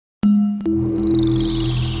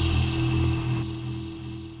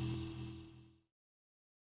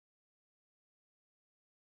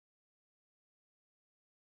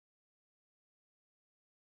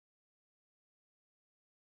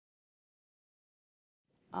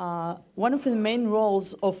One of the main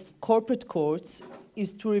roles of corporate courts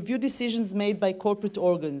is to review decisions made by corporate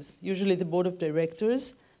organs, usually the board of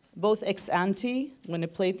directors, both ex ante, when a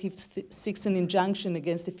plaintiff seeks an injunction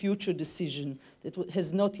against a future decision that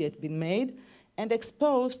has not yet been made, and ex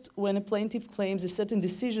post, when a plaintiff claims a certain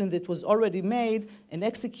decision that was already made and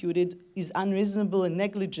executed is unreasonable and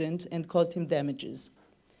negligent and caused him damages.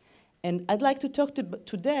 And I'd like to talk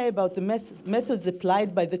today about the methods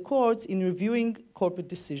applied by the courts in reviewing corporate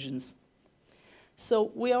decisions.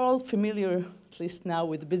 So we are all familiar, at least now,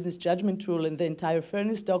 with the business judgment rule and the entire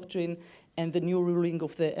fairness doctrine and the new ruling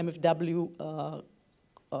of the MFW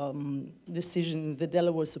decision in the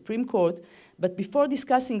Delaware Supreme Court. But before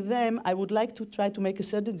discussing them, I would like to try to make a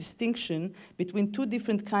certain distinction between two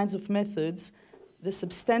different kinds of methods, the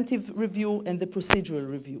substantive review and the procedural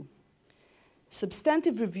review.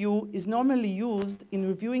 Substantive review is normally used in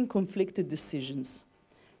reviewing conflicted decisions.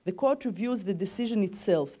 The court reviews the decision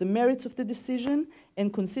itself, the merits of the decision,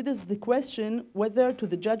 and considers the question whether, to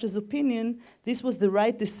the judge's opinion, this was the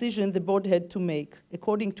right decision the board had to make,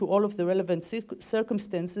 according to all of the relevant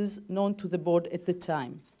circumstances known to the board at the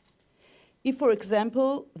time. If, for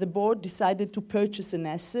example, the board decided to purchase an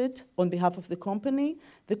asset on behalf of the company,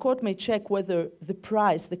 the court may check whether the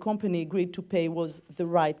price the company agreed to pay was the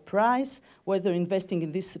right price, whether investing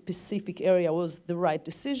in this specific area was the right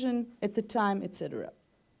decision at the time, etc.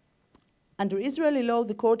 Under Israeli law,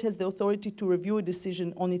 the court has the authority to review a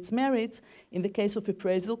decision on its merits in the case of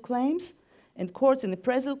appraisal claims, and courts in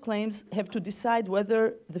appraisal claims have to decide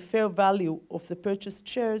whether the fair value of the purchased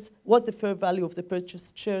shares, what the fair value of the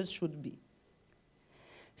purchased shares should be.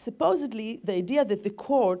 Supposedly, the idea that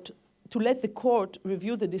to let the court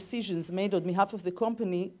review the decisions made on behalf of the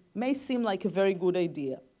company may seem like a very good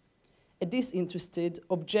idea. A disinterested,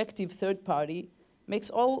 objective third party makes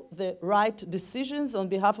all the right decisions on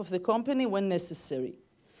behalf of the company when necessary.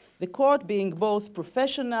 The court, being both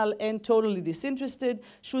professional and totally disinterested,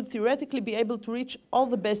 should theoretically be able to reach all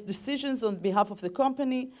the best decisions on behalf of the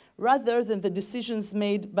company, rather than the decisions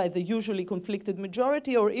made by the usually conflicted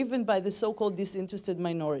majority or even by the so-called disinterested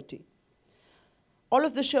minority. All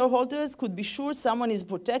of the shareholders could be sure someone is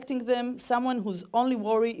protecting them, someone whose only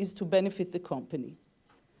worry is to benefit the company.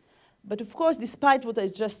 But of course, despite what I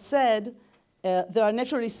just said, there are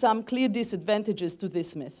naturally some clear disadvantages to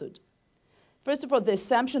this method. First of all, the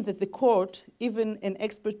assumption that the court, even an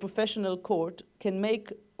expert professional court, can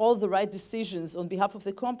make all the right decisions on behalf of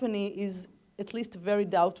the company is at least a very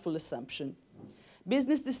doubtful assumption.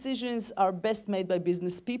 Business decisions are best made by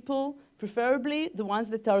business people, preferably the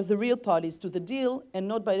ones that are the real parties to the deal and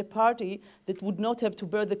not by the party that would not have to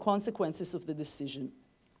bear the consequences of the decision.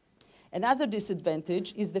 Another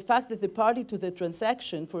disadvantage is the fact that the party to the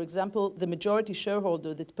transaction, for example, the majority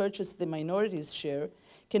shareholder that purchased the minority's share,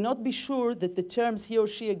 cannot be sure that the terms he or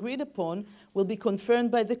she agreed upon will be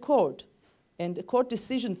confirmed by the court. And a court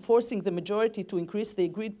decision forcing the majority to increase the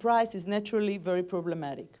agreed price is naturally very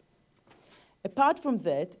problematic. Apart from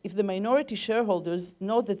that, if the minority shareholders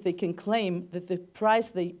know that they can claim that the price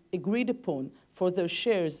they agreed upon for their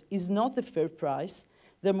shares is not the fair price,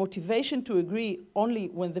 their motivation to agree only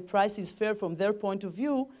when the price is fair from their point of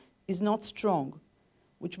view is not strong,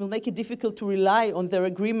 which will make it difficult to rely on their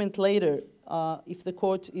agreement later if the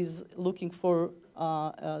court is looking for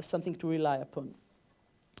something to rely upon.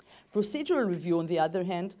 Procedural review, on the other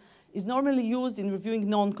hand, is normally used in reviewing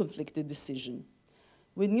non-conflicted decision.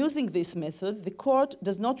 When using this method, the court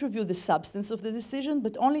does not review the substance of the decision,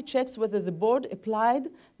 but only checks whether the board applied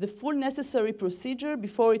the full necessary procedure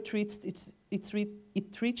before it reached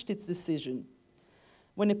its decision.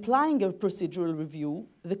 When applying a procedural review,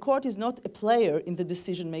 the court is not a player in the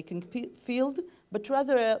decision-making field, but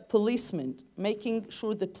rather a policeman, making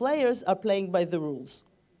sure the players are playing by the rules.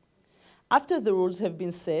 After the rules have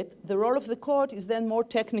been set, the role of the court is then more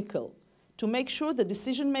technical, to make sure the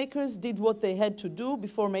decision makers did what they had to do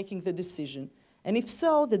before making the decision. And if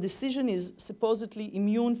so, the decision is supposedly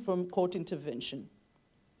immune from court intervention.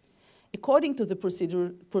 According to the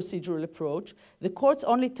procedural approach, the court's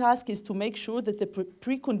only task is to make sure that the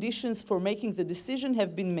preconditions for making the decision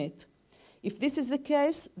have been met. If this is the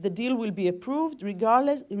case, the deal will be approved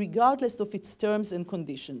regardless of its terms and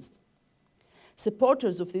conditions.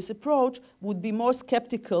 Supporters of this approach would be more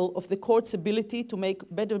skeptical of the court's ability to make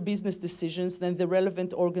better business decisions than the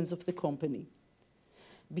relevant organs of the company.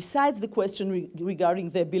 Besides the question regarding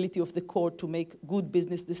the ability of the court to make good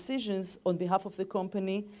business decisions on behalf of the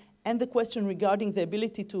company, and the question regarding the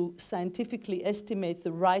ability to scientifically estimate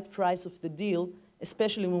the right price of the deal,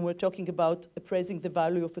 especially when we're talking about appraising the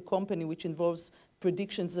value of a company, which involves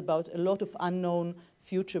predictions about a lot of unknown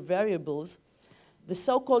future variables, the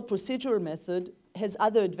so-called procedural method has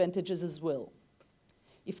other advantages as well.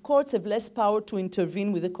 If courts have less power to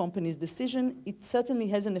intervene with a company's decision, it certainly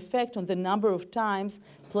has an effect on the number of times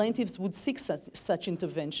plaintiffs would seek such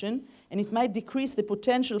intervention, and it might decrease the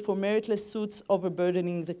potential for meritless suits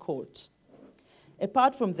overburdening the court.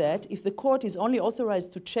 Apart from that, if the court is only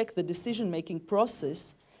authorized to check the decision-making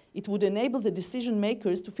process, it would enable the decision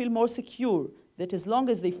makers to feel more secure that as long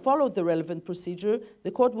as they followed the relevant procedure,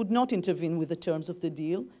 the court would not intervene with the terms of the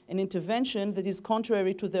deal, an intervention that is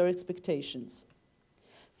contrary to their expectations.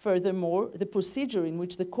 Furthermore, the procedure in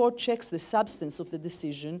which the court checks the substance of the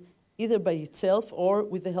decision, either by itself or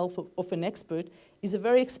with the help of an expert, is a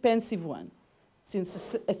very expensive one,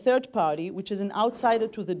 since a third party, which is an outsider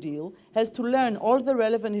to the deal, has to learn all the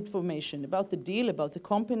relevant information about the deal, about the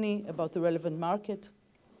company, about the relevant market.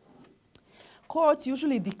 Courts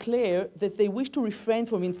usually declare that they wish to refrain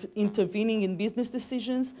from intervening in business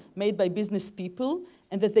decisions made by business people,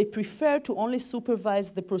 and that they prefer to only supervise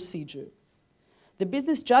the procedure. The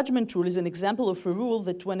business judgment rule is an example of a rule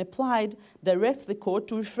that, when applied, directs the court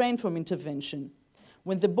to refrain from intervention.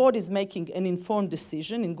 When the board is making an informed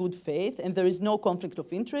decision in good faith and there is no conflict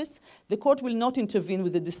of interest, the court will not intervene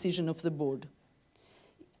with the decision of the board.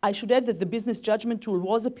 I should add that the business judgment rule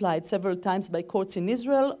was applied several times by courts in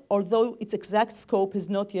Israel, although its exact scope has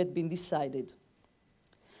not yet been decided.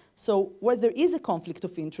 So, where there is a conflict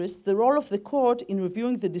of interest, the role of the court in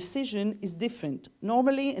reviewing the decision is different,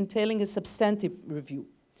 normally entailing a substantive review.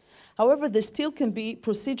 However, there still can be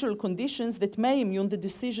procedural conditions that may immune the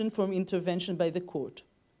decision from intervention by the court.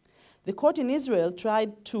 The court in Israel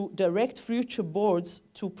tried to direct future boards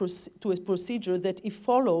to a procedure that, if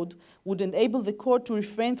followed, would enable the court to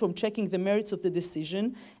refrain from checking the merits of the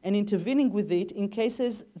decision and intervening with it in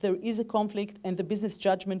cases there is a conflict and the business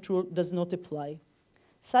judgment rule does not apply.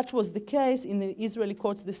 Such was the case in the Israeli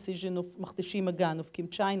court's decision of Machteshi Magan of Kim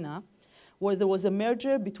China, where there was a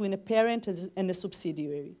merger between a parent and a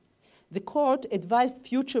subsidiary. The court advised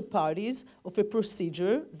future parties of a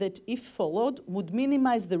procedure that, if followed, would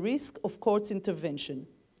minimize the risk of court's intervention.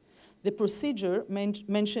 The procedure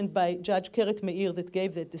mentioned by Judge Keret Meir that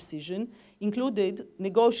gave that decision included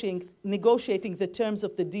negotiating the terms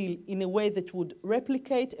of the deal in a way that would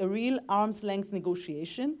replicate a real arm's-length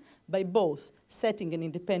negotiation by both setting an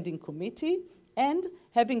independent committee and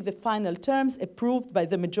having the final terms approved by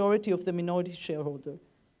the majority of the minority shareholder,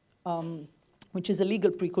 which is a legal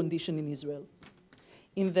precondition in Israel.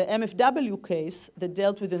 In the MFW case that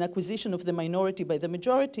dealt with an acquisition of the minority by the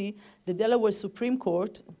majority, the Delaware Supreme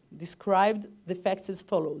Court described the facts as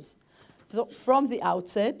follows. From the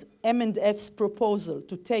outset, M&F's proposal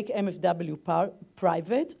to take MFW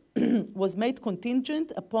private was made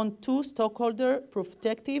contingent upon two stockholder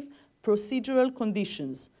protective procedural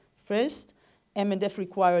conditions. First, M&F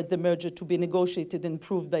required the merger to be negotiated and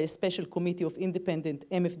approved by a special committee of independent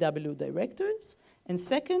MFW directors. And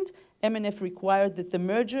second, M&F required that the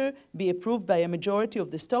merger be approved by a majority of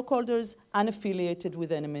the stockholders unaffiliated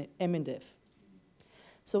with M&F.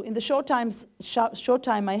 So in the short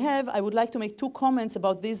time I have, I would like to make two comments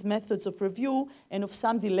about these methods of review and of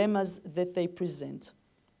some dilemmas that they present.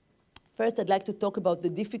 First, I'd like to talk about the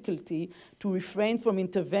difficulty to refrain from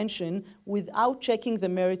intervention without checking the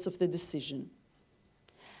merits of the decision.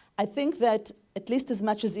 I think that, at least as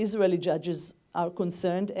much as Israeli judges are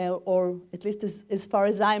concerned, or at least as far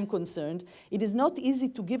as I am concerned, it is not easy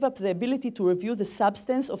to give up the ability to review the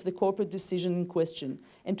substance of the corporate decision in question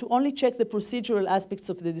and to only check the procedural aspects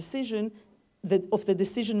of the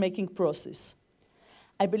decision-making process.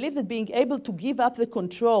 I believe that being able to give up the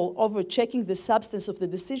control over checking the substance of the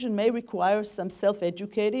decision may require some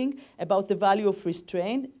self-educating about the value of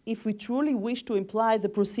restraint if we truly wish to imply the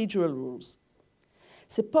procedural rules.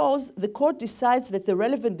 Suppose the court decides that the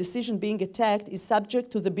relevant decision being attacked is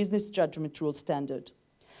subject to the business judgment rule standard.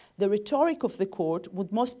 The rhetoric of the court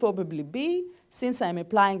would most probably be, since I am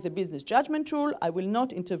applying the business judgment rule, I will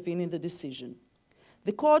not intervene in the decision.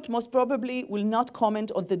 The court most probably will not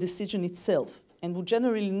comment on the decision itself and would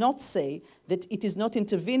generally not say that it is not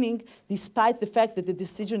intervening despite the fact that the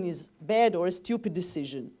decision is bad or a stupid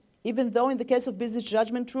decision. Even though in the case of business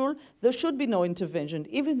judgment rule, there should be no intervention,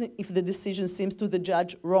 even if the decision seems to the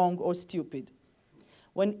judge wrong or stupid.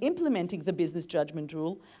 When implementing the business judgment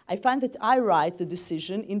rule, I find that I write the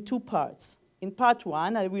decision in two parts. In part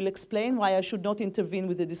one, I will explain why I should not intervene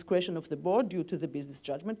with the discretion of the board due to the business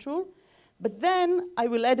judgment rule. But then I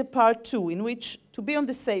will add a part two in which, to be on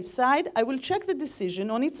the safe side, I will check the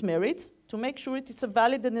decision on its merits to make sure it is a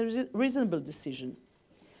valid and a reasonable decision.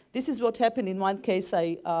 This is what happened in one case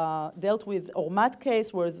I dealt with, Ormat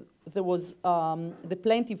case, where there was the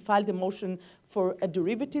plaintiff filed a motion for a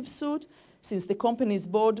derivative suit since the company's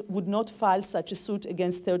board would not file such a suit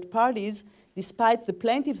against third parties, despite the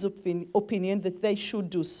plaintiff's opinion that they should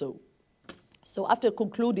do so. So after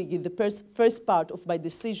concluding in the first part of my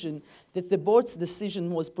decision that the board's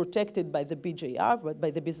decision was protected by the BJR,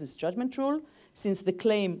 by the business judgment rule, since the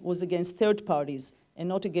claim was against third parties and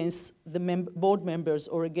not against the board members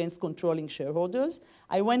or against controlling shareholders,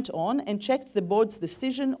 I went on and checked the board's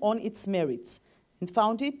decision on its merits and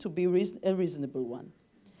found it to be a reasonable one.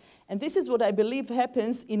 And this is what I believe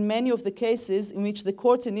happens in many of the cases in which the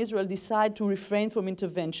courts in Israel decide to refrain from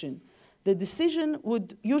intervention. The decision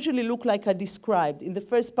would usually look like I described. In the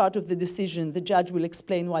first part of the decision, the judge will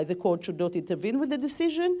explain why the court should not intervene with the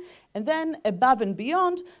decision, and then above and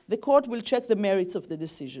beyond, the court will check the merits of the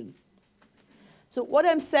decision. So what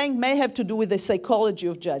I'm saying may have to do with the psychology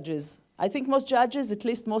of judges. I think most judges, at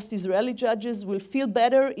least most Israeli judges, will feel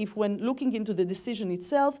better if when looking into the decision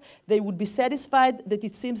itself, they would be satisfied that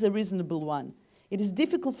it seems a reasonable one. It is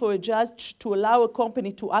difficult for a judge to allow a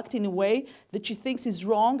company to act in a way that she thinks is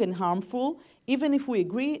wrong and harmful, even if we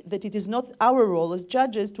agree that it is not our role as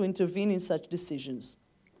judges to intervene in such decisions.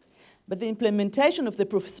 But the implementation of the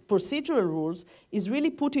procedural rules is really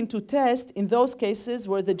put into test in those cases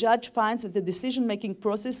where the judge finds that the decision-making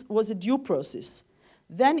process was a due process.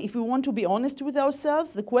 Then, if we want to be honest with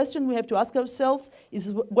ourselves, the question we have to ask ourselves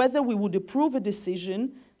is whether we would approve a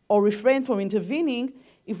decision or refrain from intervening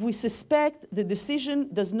if we suspect the decision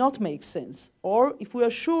does not make sense, or if we are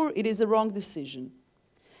sure it is a wrong decision.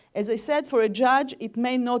 As I said, for a judge, it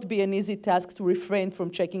may not be an easy task to refrain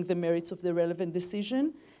from checking the merits of the relevant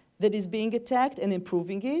decision that is being attacked and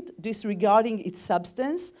improving it, disregarding its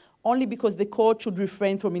substance, only because the court should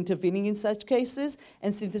refrain from intervening in such cases,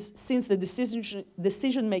 and since the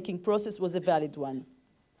decision-making process was a valid one.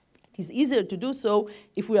 It is easier to do so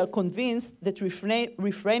if we are convinced that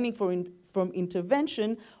refraining from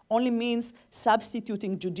intervention only means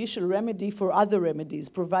substituting judicial remedy for other remedies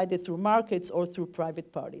provided through markets or through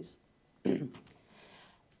private parties.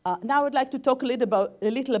 Now I'd like to talk a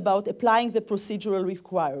little about applying the procedural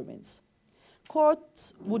requirements.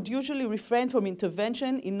 Courts would usually refrain from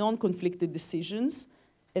intervention in non-conflicted decisions,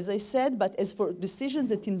 as I said, but as for decisions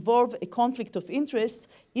that involve a conflict of interests,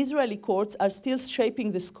 Israeli courts are still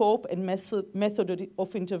shaping the scope and method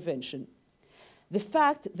of intervention. The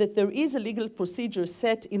fact that there is a legal procedure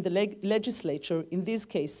set in the legislature in these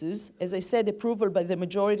cases, as I said, approval by the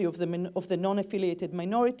majority of the non-affiliated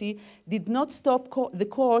minority, did not stop the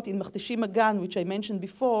court in Machteshim Agan, which I mentioned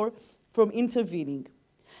before, from intervening.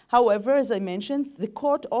 However, as I mentioned, the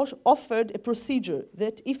court offered a procedure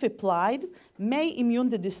that, if applied, may immune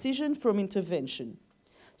the decision from intervention.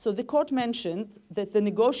 So the court mentioned that the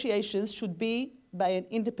negotiations should be by an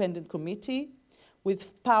independent committee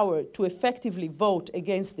with power to effectively vote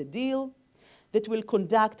against the deal, that will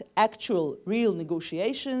conduct actual, real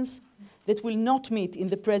negotiations, that will not meet in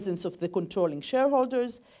the presence of the controlling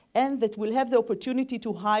shareholders, and that will have the opportunity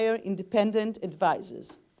to hire independent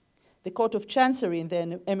advisors. The Court of Chancery in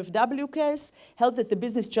the MFW case held that the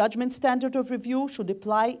business judgment standard of review should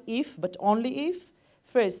apply if, but only if,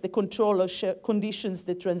 first, the controller conditions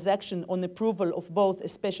the transaction on approval of both a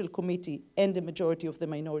special committee and a majority of the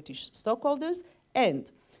minority stockholders,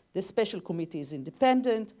 and the special committee is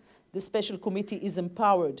independent, the special committee is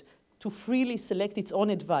empowered to freely select its own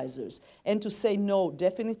advisors and to say no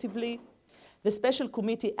definitively. The special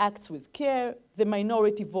committee acts with care, the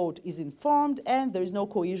minority vote is informed, and there is no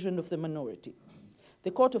cohesion of the minority.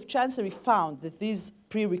 The Court of Chancery found that these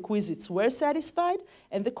prerequisites were satisfied,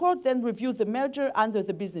 and the court then reviewed the merger under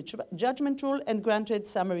the business judgment rule and granted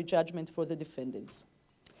summary judgment for the defendants.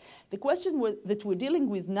 The question that we're dealing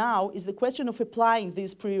with now is the question of applying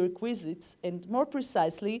these prerequisites, and more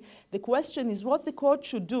precisely, the question is what the court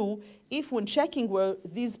should do if, when checking where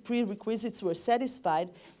these prerequisites were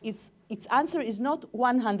satisfied, its answer is not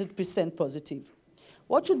 100% positive.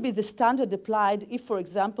 What should be the standard applied if, for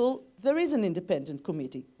example, there is an independent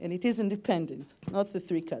committee, and it is independent, not the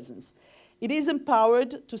three cousins. It is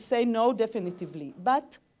empowered to say no definitively,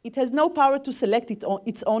 but it has no power to select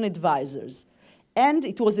its own advisors. And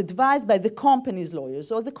it was advised by the company's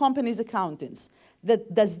lawyers or the company's accountants.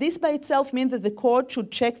 Does this by itself mean that the court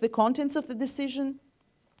should check the contents of the decision?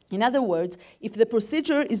 In other words, if the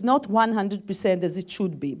procedure is not 100% as it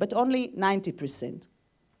should be, but only 90%,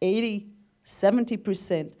 80%,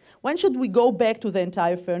 70%, when should we go back to the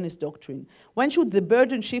entire fairness doctrine? When should the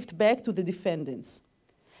burden shift back to the defendants?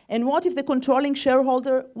 And what if the controlling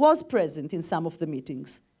shareholder was present in some of the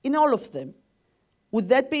meetings, in all of them? Would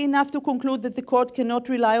that be enough to conclude that the court cannot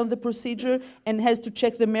rely on the procedure and has to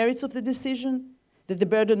check the merits of the decision? that the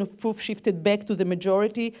burden of proof shifted back to the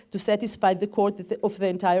majority to satisfy the court of the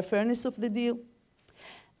entire fairness of the deal?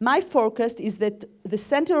 My forecast is that the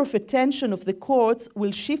center of attention of the courts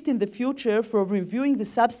will shift in the future from reviewing the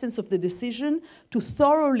substance of the decision to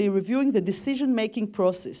thoroughly reviewing the decision-making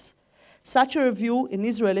process. Such a review, in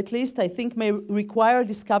Israel at least, I think may require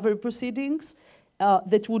discovery proceedings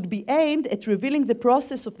that would be aimed at revealing the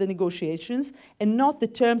process of the negotiations and not the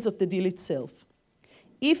terms of the deal itself.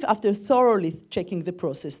 If, after thoroughly checking the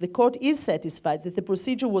process, the court is satisfied that the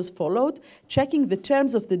procedure was followed, checking the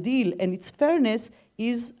terms of the deal and its fairness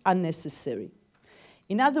is unnecessary.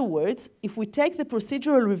 In other words, if we take the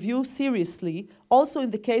procedural review seriously, also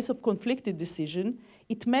in the case of conflicted decision,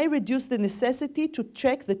 it may reduce the necessity to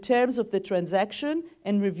check the terms of the transaction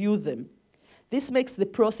and review them. This makes the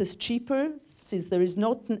process cheaper, since there is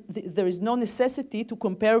no necessity to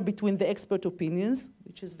compare between the expert opinions,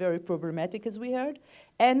 which is very problematic as we heard,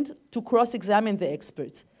 and to cross-examine the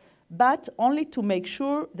experts, but only to make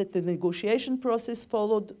sure that the negotiation process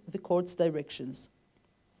followed the court's directions.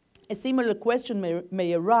 A similar question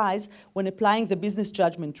may arise when applying the business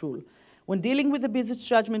judgment rule. When dealing with the business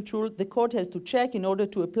judgment rule, the court has to check, in order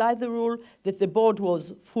to apply the rule, that the board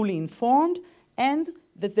was fully informed and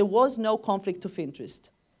that there was no conflict of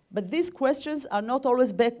interest. But these questions are not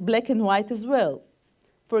always black and white as well.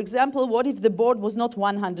 For example, what if the board was not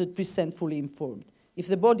 100% fully informed? If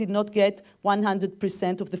the board did not get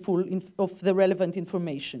 100% of the relevant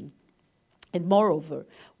information? And moreover,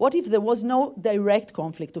 what if there was no direct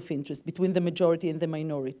conflict of interest between the majority and the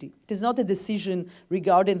minority? It is not a decision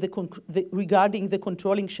regarding the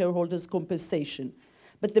controlling shareholders' compensation,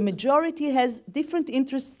 but the majority has different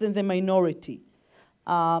interests than the minority.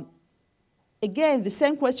 Again, the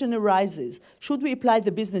same question arises. Should we apply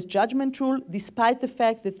the business judgment rule despite the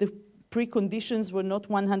fact that the preconditions were not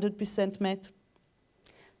 100% met?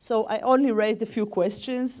 So I only raised a few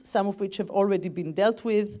questions, some of which have already been dealt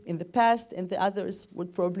with in the past, and the others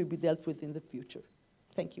would probably be dealt with in the future.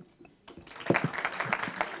 Thank you.